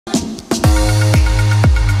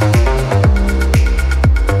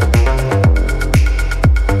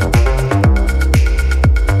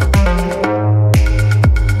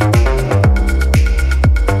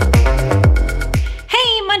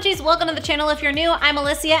channel if you're new. I'm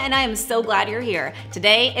Alicia and I am so glad you're here.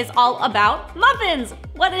 Today is all about muffins.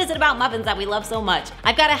 What is it about muffins that we love so much?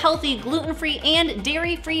 I've got a healthy, gluten-free and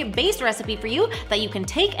dairy-free base recipe for you that you can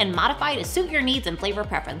take and modify to suit your needs and flavor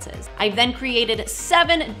preferences. I've then created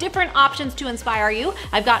 7 different options to inspire you.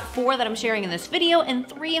 I've got 4 that I'm sharing in this video and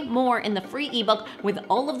 3 more in the free ebook with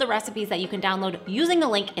all of the recipes that you can download using the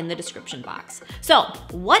link in the description box. So,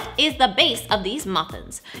 what is the base of these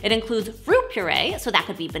muffins? It includes fruit puree, so that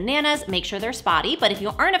could be bananas, make sure they're spotty, but if you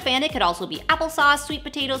aren't a fan, it could also be applesauce, sweet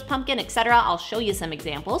potatoes, pumpkin, etc. I'll show you some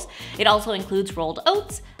examples. It also includes rolled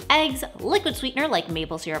oats, eggs, liquid sweetener like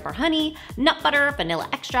maple syrup or honey, nut butter, vanilla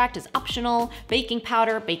extract is optional, baking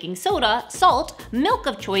powder, baking soda, salt, milk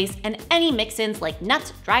of choice, and any mix-ins like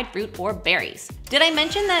nuts, dried fruit, or berries. Did I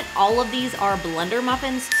mention that all of these are blender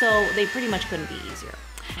muffins, so they pretty much couldn't be easier?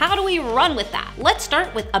 How do we run with that? Let's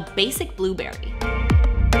start with a basic blueberry.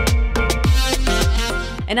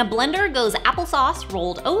 In a blender goes applesauce,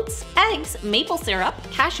 rolled oats, eggs, maple syrup,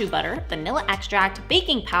 cashew butter, vanilla extract,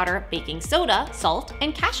 baking powder, baking soda, salt,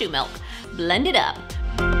 and cashew milk. Blend it up.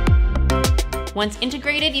 Once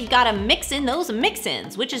integrated, you've got to mix in those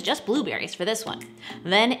mix-ins, which is just blueberries for this one.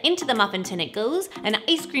 Then into the muffin tin it goes. An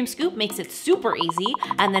ice cream scoop makes it super easy,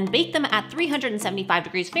 and then bake them at 375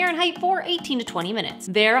 degrees Fahrenheit for 18 to 20 minutes.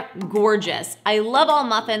 They're gorgeous. I love all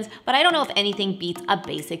muffins, but I don't know if anything beats a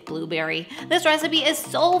basic blueberry. This recipe is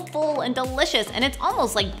so full and delicious, and it's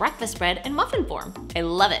almost like breakfast bread in muffin form. I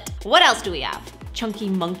love it. What else do we have? Chunky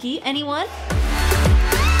monkey, anyone?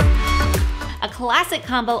 A classic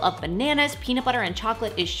combo of bananas, peanut butter, and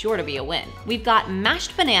chocolate is sure to be a win. We've got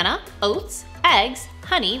mashed banana, oats, eggs,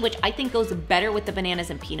 honey, which I think goes better with the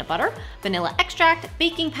bananas and peanut butter, vanilla extract,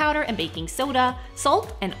 baking powder, and baking soda,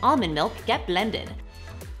 salt, and almond milk get blended.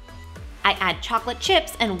 I add chocolate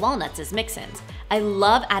chips and walnuts as mix-ins. I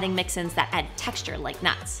love adding mix-ins that add texture like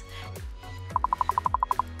nuts.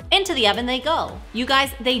 Into the oven they go. You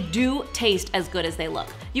guys, they do taste as good as they look.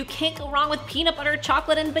 You can't go wrong with peanut butter,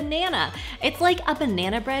 chocolate, and banana. It's like a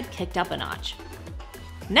banana bread kicked up a notch.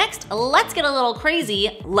 Next, let's get a little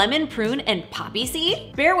crazy. Lemon, prune, and poppy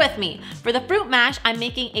seed. Bear with me. For the fruit mash, I'm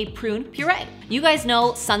making a prune puree. You guys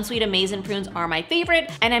know Sunsweet Amazing prunes are my favorite,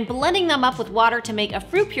 and I'm blending them up with water to make a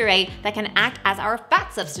fruit puree that can act as our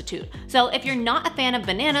fat substitute. So if you're not a fan of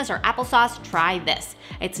bananas or applesauce, try this.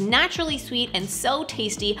 It's naturally sweet and so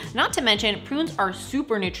tasty, not to mention prunes are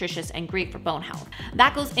super nutritious and great for bone health.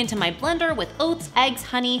 That goes into my blender with oats, eggs,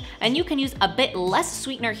 honey, and you can use a bit less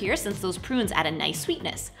sweetener here since those prunes add a nice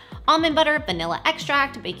sweetness. Almond butter, vanilla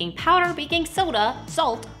extract, baking powder, baking soda,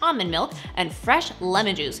 salt, almond milk, and fresh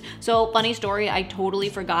lemon juice. So funny story, I totally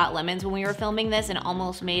forgot lemons when we were filming this and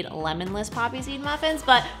almost made lemonless poppy seed muffins,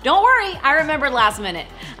 but don't worry, I remembered last minute.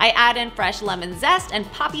 I add in fresh lemon zest and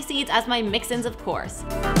poppy seeds as my mix-ins, of course.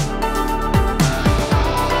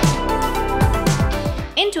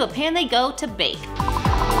 Into a pan they go to bake.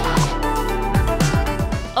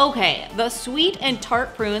 Okay, the sweet and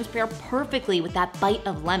tart prunes pair perfectly with that bite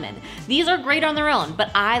of lemon. These are great on their own, but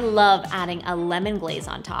I love adding a lemon glaze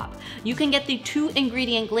on top. You can get the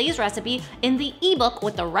 2-ingredient glaze recipe in the ebook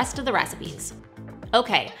with the rest of the recipes.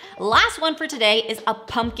 Okay, last one for today is a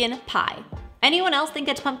pumpkin pie. Anyone else think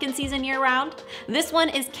it's pumpkin season year-round? This one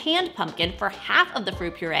is canned pumpkin for half of the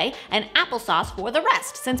fruit puree and applesauce for the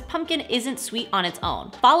rest, since pumpkin isn't sweet on its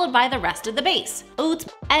own, followed by the rest of the base. Oats,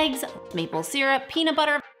 eggs, maple syrup, peanut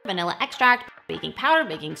butter, vanilla extract, baking powder,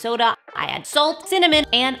 baking soda. I add salt, cinnamon,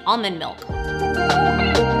 and almond milk,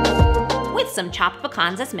 with some chopped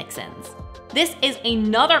pecans as mix-ins. This is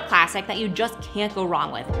another classic that you just can't go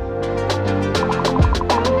wrong with.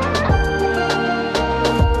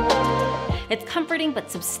 It's comforting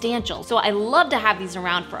but substantial, so I love to have these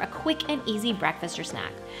around for a quick and easy breakfast or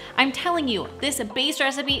snack. I'm telling you, this base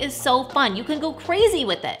recipe is so fun. You can go crazy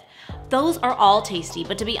with it. Those are all tasty,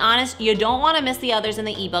 but to be honest, you don't want to miss the others in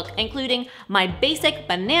the ebook, including my basic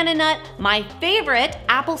banana nut, my favorite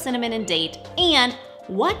apple, cinnamon, and date, and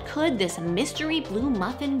what could this mystery blue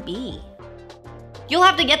muffin be? You'll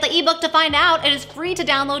have to get the ebook to find out. It is free to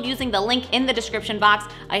download using the link in the description box.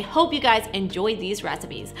 I hope you guys enjoyed these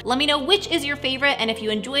recipes. Let me know which is your favorite, and if you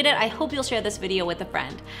enjoyed it, I hope you'll share this video with a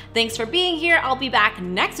friend. Thanks for being here. I'll be back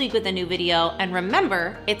next week with a new video, and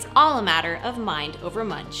remember, it's all a matter of mind over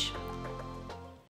munch.